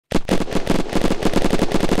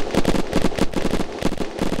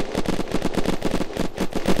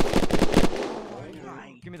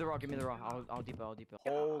I'll depot. I'll depot.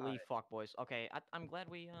 Holy fuck, boys. Okay, I'm glad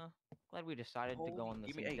we decided to go on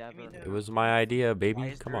this endeavor. It was my idea,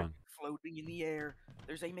 baby. Come on. Floating in the air.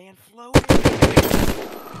 There's a man floating.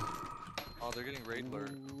 Oh, they're getting raid alert.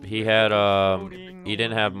 He had he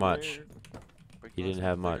didn't have much. He didn't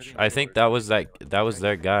have much. I think that was that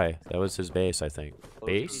their guy. That was his base, I think.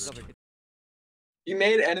 Base? You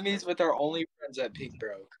made enemies with our only friends at Peak,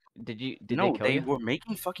 bro. Did No, they kill they you? were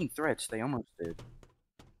making fucking threats. They almost did.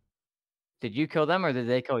 Did you kill them or did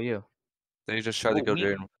they kill you? Then you just tried to go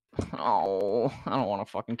down. Oh, I don't want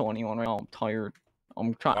to fucking kill anyone right now. I'm tired.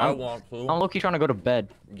 I'm trying. I want to. I'm low-key trying to go to bed.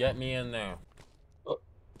 Get me in there.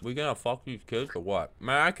 We gonna fuck these kids or what?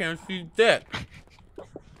 Man, I can't see dick.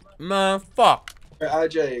 Man, fuck.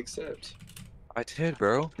 IJ, accept. I did,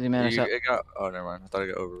 bro. Hey, man, It got. Oh, never mind. I thought I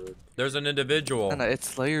got overruled. There's an individual. No, it's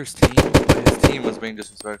Slayer's team. But his team was being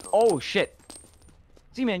disrespectful. Oh shit.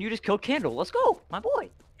 Z-Man, you just killed Candle. Let's go, my boy.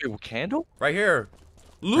 Wait, Candle? Right here.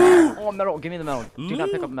 Luke! Oh, metal. Give me the metal. Do not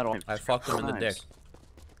pick up metal. I fucked him in the dick.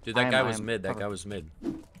 Dude, that guy was mid. That guy was mid.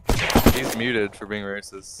 He's muted for being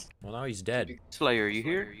racist. Well, now he's dead. Slayer, you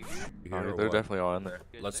here? Oh, they're definitely all in there.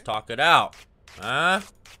 Let's talk it out. Huh?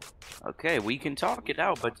 Okay, we can talk it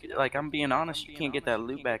out, but like I'm being honest, you can't get that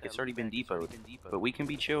loot back. It's already been depoted. But we can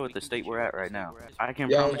be chill at the state we're at right now. I can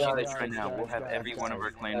promise you this right now. We'll have every one of our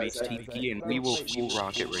clan mates TP, and we will full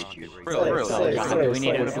rocket raid you. Do we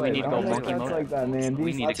need to go monkey mode? Like that, man.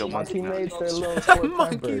 We need to go monkey mode. Teammates are a little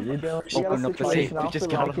short-tempered. You don't. You Open up the safe. We just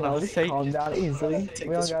got you know, the safe. calm down easily. We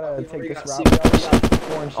don't gotta take this route. We already got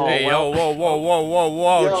foreign shit. Hey, yo, whoa,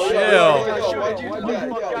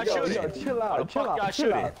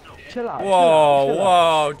 Chill out.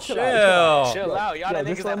 Whoa, chill. Chill out, y'all Yeah, niggas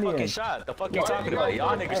just that let me fucking in. shot. The fuck you talking about?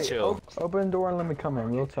 Y'all niggas chill. Open the door and let me come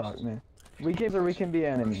in. We'll talk, man. We can be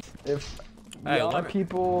enemies. If Hey, y'all are let me-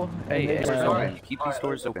 people, Hey, and they hey, keep these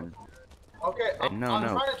doors open. Okay,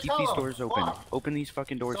 No, keep these doors open. Open these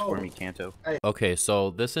fucking doors for me, Kanto. Okay,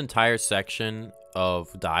 so this entire section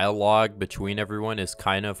of dialogue between everyone is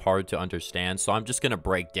kind of hard to understand, so I'm just gonna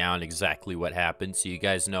break down exactly what happened so you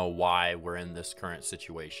guys know why we're in this current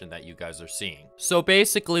situation that you guys are seeing. So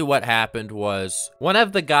basically what happened was one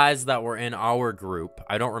of the guys that were in our group,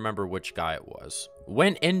 I don't remember which guy it was,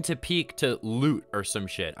 went into Peak to loot or some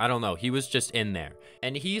shit. I don't know. He was just in there.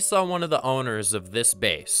 And he saw one of the owners of this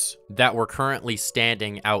base that we're currently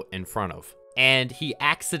standing out in front of. And he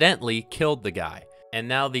accidentally killed the guy. And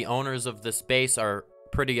now the owners of this base are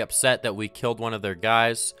pretty upset that we killed one of their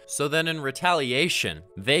guys. So then in retaliation,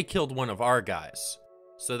 they killed one of our guys.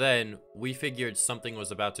 So then we figured something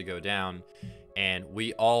was about to go down. And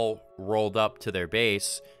we all rolled up to their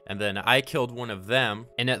base, and then I killed one of them.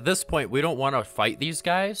 And at this point, we don't want to fight these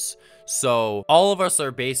guys, so all of us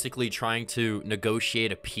are basically trying to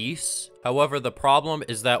negotiate a peace. However, the problem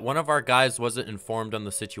is that one of our guys wasn't informed on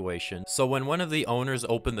the situation, so when one of the owners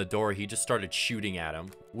opened the door, he just started shooting at him.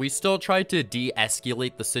 We still tried to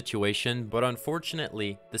de-escalate the situation, but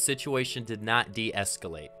unfortunately, the situation did not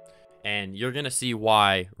de-escalate. And you're gonna see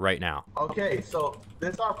why right now. Okay, so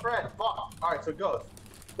this is our friend. Fuck. Alright, so Ghost.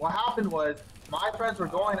 What happened was my friends were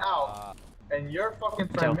going out, and your fucking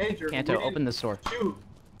friend Major. Kanto, open this door.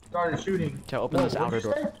 Started shooting. To open this outer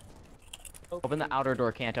door. Open the outer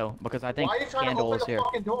door, Kanto, because I think Why are you trying Candle to is open here. the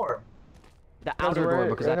fucking door? The outer door,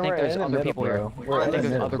 because I think there's other people here. I think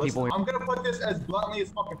there's other people here. I'm gonna put this as bluntly as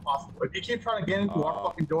fucking possible. If you keep trying to get into our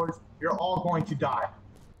fucking doors, you're all going to die.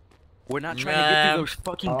 We're not trying to get through those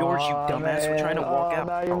fucking doors, you dumbass. We're trying to walk out.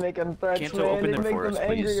 Now you're making threats, Can't man. open You them make for them us,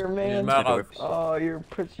 please. angrier, man. Mouth. Oh, you're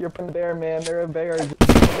putting a bear, man. They're a bear. They're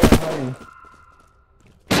honey.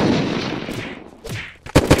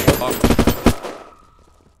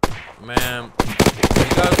 Man, you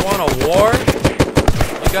guys want a war?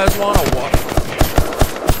 You guys want a war?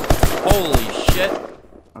 Holy shit.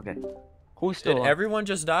 Okay. Who's still Did alive? everyone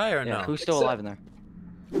just die or no? Who's still alive in there?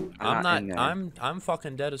 I'm not not, in there. I'm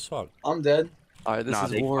fucking dead as fuck. I'm dead. Alright, this Nah,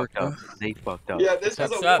 is they war. fucked up. They fucked up. Yeah, this is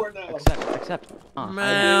Accept. a war now. Accept. On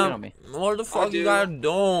Man, me. what the fuck you do. guys doing,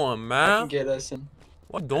 I can man? get us in.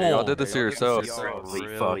 What Hey, doing? y'all did this to yourselves. Y'all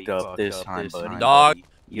really fucked up this time, buddy. Dog,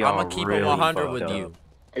 Y'all I'ma keep it really 100 fucked with up. you.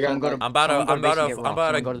 I got go to- I'm about Someone go to base and get robbed.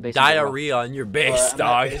 Someone go to to base and get robbed. diarrhea on your base,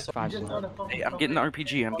 dog. Hey, I'm getting the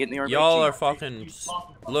RPG. I'm getting the RPG. Y'all are fucking.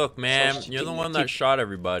 Look, man, you're the one that shot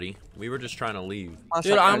everybody. We were just trying to leave.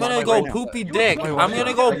 Dude, I'm gonna go poopy dick. I'm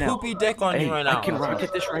gonna go poopy dick on you right I can now.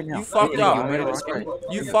 rocket this right now. You fucked Yeah, up. I'm ready to spray.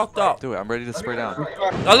 You fucked up. Do it. I'm ready to spray down.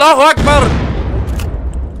 Allahu Akbar!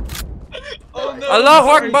 Oh, no, Allahu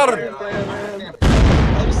Akbar!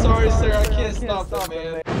 I'm sorry, sir. I can't stop that,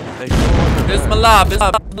 man. Bismillah,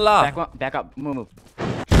 Bismillah. Back up, move.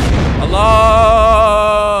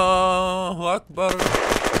 Allah. Allahu Akbar.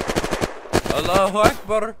 Allahu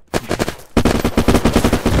Akbar.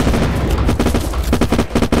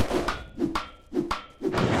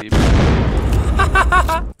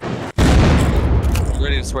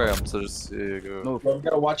 Ready to swear him, so just go. Move. You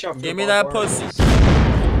gotta watch out for Give the me ball that bar. pussy.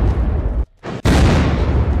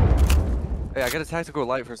 Hey, I got a tactical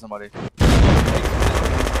light for somebody.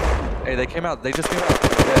 Hey, they came out. They just came out.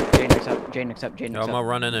 Jaden, accept. Jaden, accept. Jaden, I'm accept. gonna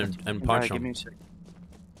run in and punch Give me him. a sec.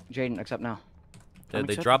 Jaden, accept now. Did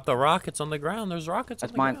they drop the rockets on the ground? There's rockets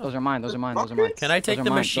That's on the mine. ground. Those are mine. Those are mine. Those are mine. Can I take Those are the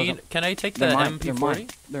mine. machine? Can I take the They're mine. They're MP40? mine.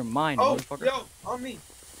 They're mine, Oh, motherfucker. yo, on me.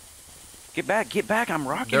 Get back, I'm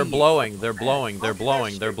rocking. They're you. blowing. They're blowing. They're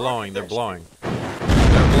blowing. They're blowing. They're blowing.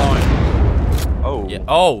 They're blowing. Oh. Yeah.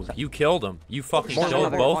 Oh, you killed them. You fucking There's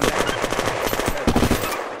killed another both one. of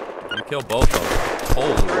them. You killed both of them.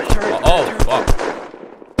 Holy. Oh fuck.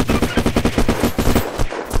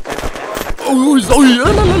 Oh,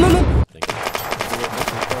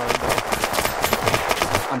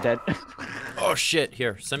 I'm dead. oh shit.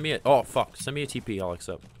 Here, send me a. Oh fuck. Send me a TP. I'll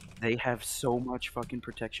accept. They have so much fucking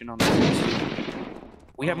protection on them.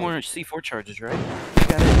 We have more C4 charges, right? We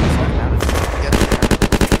got it.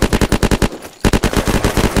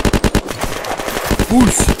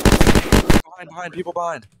 Boost. Behind, people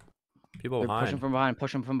behind. People They're pushing behind. from behind.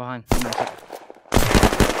 Push them from behind.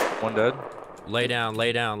 One dead. Lay down.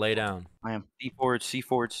 Lay down. Lay down. I am. C4,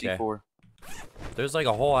 Okay. C4. There's like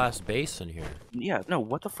a whole ass base in here. Yeah, no,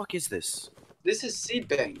 what the fuck is this? This is seed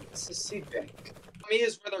bank. This is seed bank. Me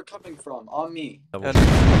is where they're coming from. On me. Double-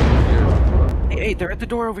 Hey, they're at the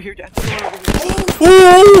door over here. At the door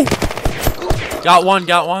over here. Got one.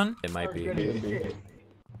 Got one. It might be.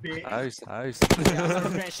 Nice, nice.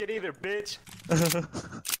 Can't shit either, bitch.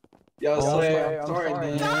 Yo, Okay, I'm sorry, sorry,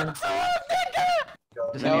 man.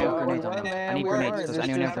 Does No, anyone have we're grenades on them? man, I need we're grenades. alright. Does This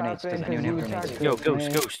anyone have just grenades? Does happened anyone have 'cause you grenades? attacked Yo, us,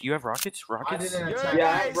 man. Ghost, you have rockets? I Rockets? didn't You're attack. Yeah,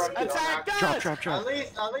 I guys, brought you attack back. us. Drop. At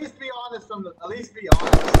least be honest at least be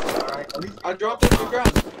honest. Alright? At least I dropped it to the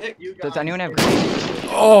ground. Nick, you Does guys anyone have did. grenades?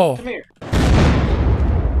 Oh. come here.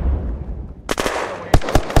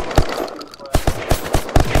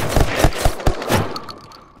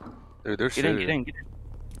 Dude, they're Get in, shitty. get in.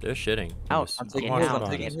 They're shitting. Out. I'm taking One heals, shot. I'm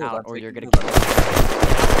taking heals, Out, I'm or taking you're gonna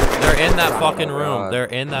heals. They're in that fucking room. God. They're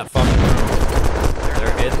in that fucking room.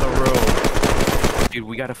 They're in the room. Dude,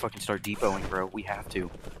 we gotta fucking start depoting, bro. We have to.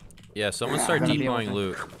 Yeah, someone start Gonna be depoting open.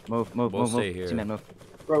 loot. Move. We'll stay Move. here. See, man, move.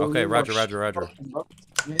 Bro, we Okay, need roger, more roger.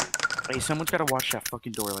 Hey, someone's gotta watch that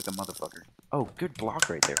fucking door like a motherfucker. Oh, good block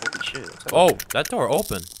right there. Holy shit. Let's go. Oh, that door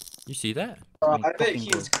open. You see that? I bet fucking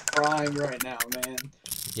he's crying right now, man.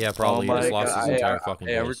 Yeah, probably. Oh He just my lost God. his entire fucking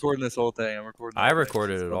Hey, I'm base. recording this whole thing. I'm recording. I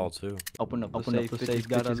recorded it all too. Open up the safe.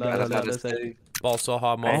 got a lot of safe. Ball so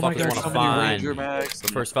hard, Oh my motherfuckers God, wanna so many find. Ranger mags. The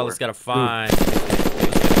first fella's gotta find. Let's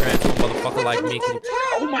get transfer, motherfucker like me.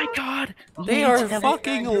 Oh my god! They are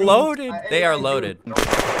fucking loaded. They are loaded.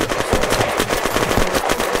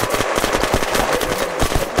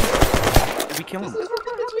 Did we kill him?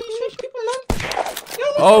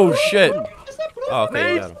 Oh shit. Oh,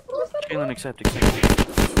 okay, you got him. Jalen, accept.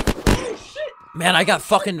 Man,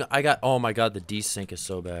 oh my god, the desync is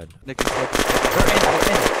so bad. Nick is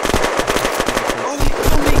like,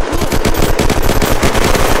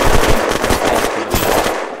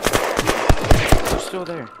 They're still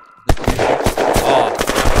there.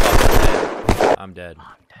 Oh, I'm dead.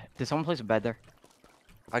 Did someone place a bed there?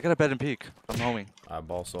 I got a bed and peak. I'm homing. I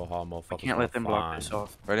ball so hard, motherfucker. Can't let them block this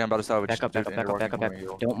off. Ready? I'm about to salvage. Back up. Dude, Don't you're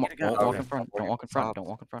walking walk corner, in front. Don't walk in front. Stop. Don't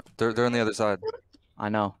walk in front. They're on the other side. I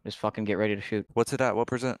know. Just fucking get ready to shoot. What's it at? What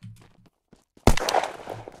percent?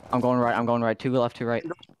 I'm going right. Two left, two right.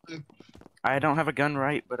 I don't have a gun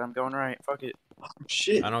right, but I'm going right. Fuck it.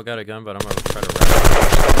 Shit. I don't got a gun, but I'm gonna try to run.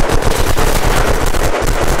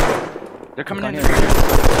 They're coming in. Gun here.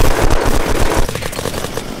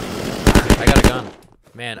 I got a gun.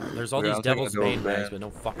 Man, there's all Yeah, these I'm taking devil's the devil's bane bags, bane. but no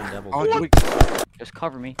fucking devil's Oh, bane. wait. Just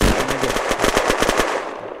cover me.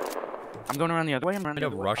 I'm going around the other way. I'm You running.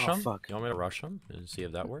 want me to rush Oh, him? fuck. You want me to rush him and see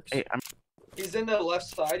if that works? Hey, He's in the left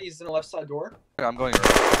side. He's in the left side door. I'm going.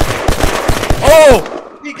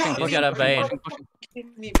 Oh! He Push He's got a bane.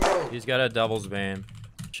 kidding me, bro. He's got a devil's bane.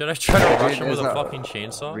 Should I try to rush him with a fucking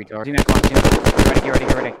chainsaw? Retard. T-Mac, come on, T-Mac.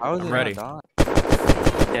 Get ready. I was I'm ready.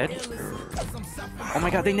 dead. Oh my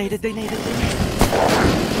god, they naded.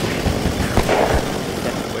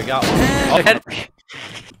 We got one. Oh, head.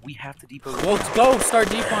 We have to depot. Well, let's go. Start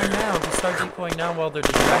depoting now. Just start depoting now while they're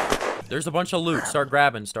distracted. There's a bunch of loot. Start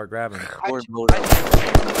grabbing.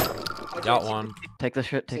 Got one. Take the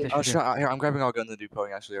shit. Oh shit! Here, I'm grabbing all guns and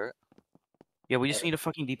depoting. Actually, alright. Yeah, we just need a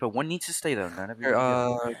fucking depot. One needs to stay though. None of Here,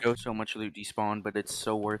 you go. so much loot despawn, but it's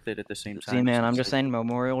so worth it at the same time. Z-Man, I'm just saying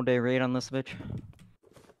Memorial Day raid on this bitch.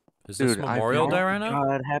 Is this Dude, Memorial Day right now?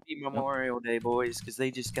 God, happy Memorial Day, boys, because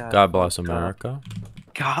they just got. God bless fucked up. America.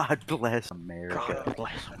 God bless America. God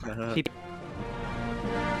bless.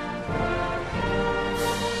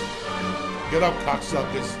 Get up,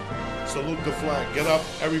 cocksuckers. Salute the flag. Get up,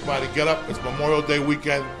 everybody, get up. It's Memorial Day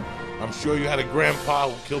weekend. I'm sure you had a grandpa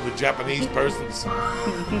who killed a Japanese person.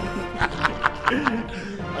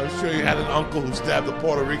 I'm sure you had an uncle who stabbed a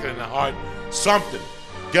Puerto Rican in the heart. Something.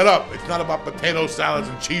 Get up. It's not about potato salads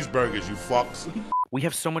and cheeseburgers, you fucks. We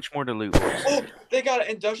have so much more to loot. Oh, they got an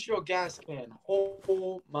industrial gas can.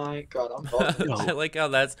 Oh my god, I'm buzzing. I like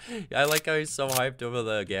how he's so hyped over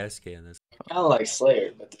the gas can. Kind of like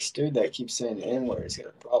Slayer, but this dude that keeps saying the N-word has got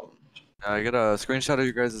a problem. I got a screenshot of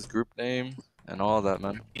your guys' group name and all that,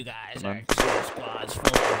 man. You guys Man. are two squads full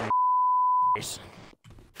of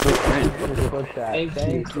Thank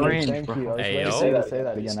you. Thank you. I was Hey, ready yo. to say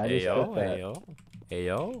that again. I just Ayo, said that. ayo,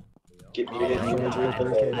 ayo. Get muted. Man,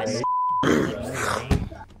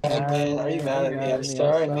 Man, are you mad at me? I'm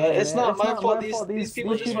sorry, man. It's not my fault. These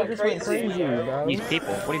people just went crazy. bro. These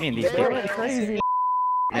people? What do you mean these They people? went crazy.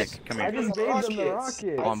 Nick, come I here. just gave them the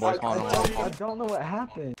rocket. Hold on, boys, hold on, hold on. I don't know what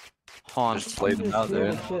happened. Hold on. Just played them out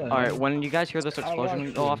there. Alright, when you guys hear this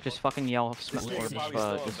explosion go off, just fucking yell, smell, or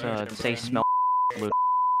just say smell.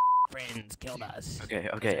 friends killed us. Okay,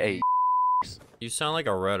 hey. You sound like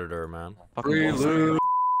a redditor, man. Free loot.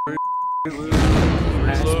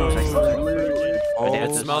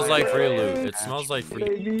 It smells like free loot. It smells like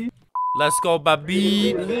free. Let's go,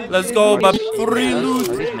 baby. Let's go, baby. Free loot.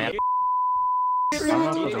 There's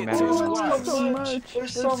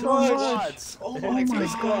so much. Oh my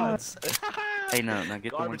god. Hey, no, get the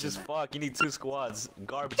Garbage ones as in fuck. You need 2 squads.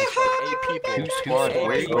 Garbage as fuck. 8 people. 2 squads.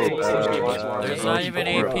 Where you go? There's not even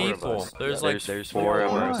 8 people. There's like There's 4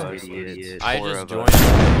 of us, idiots. I 4 just of joined. us.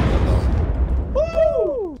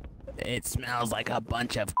 Woo! It smells like a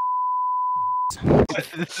bunch of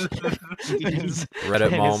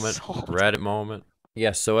Reddit moment. Reddit moment.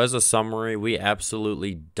 Yeah, so as a summary, we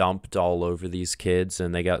absolutely dumped all over these kids,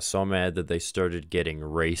 and they got so mad that they started getting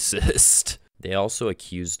racist. They also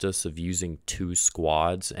accused us of using 2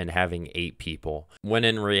 squads and having 8 people, when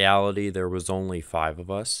in reality there was only 5 of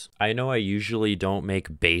us. I know I usually don't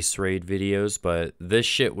make base raid videos, but this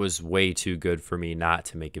shit was way too good for me not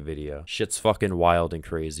to make a video. Shit's fucking wild and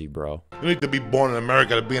crazy, bro. You need to be born in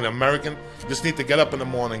America to be an American. You just need to get up in the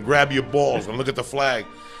morning, grab your balls, and look at the flag,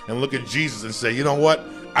 and look at Jesus and say, you know what?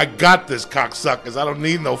 I got this, cocksuckers. I don't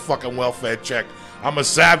need no fucking welfare check. I'm a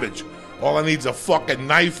savage. All I need is a fucking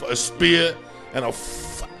knife, a spear, and I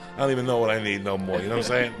don't even know what I need no more. You know what I'm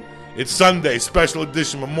saying? It's Sunday, special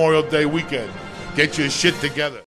edition, Memorial Day weekend. Get your shit together.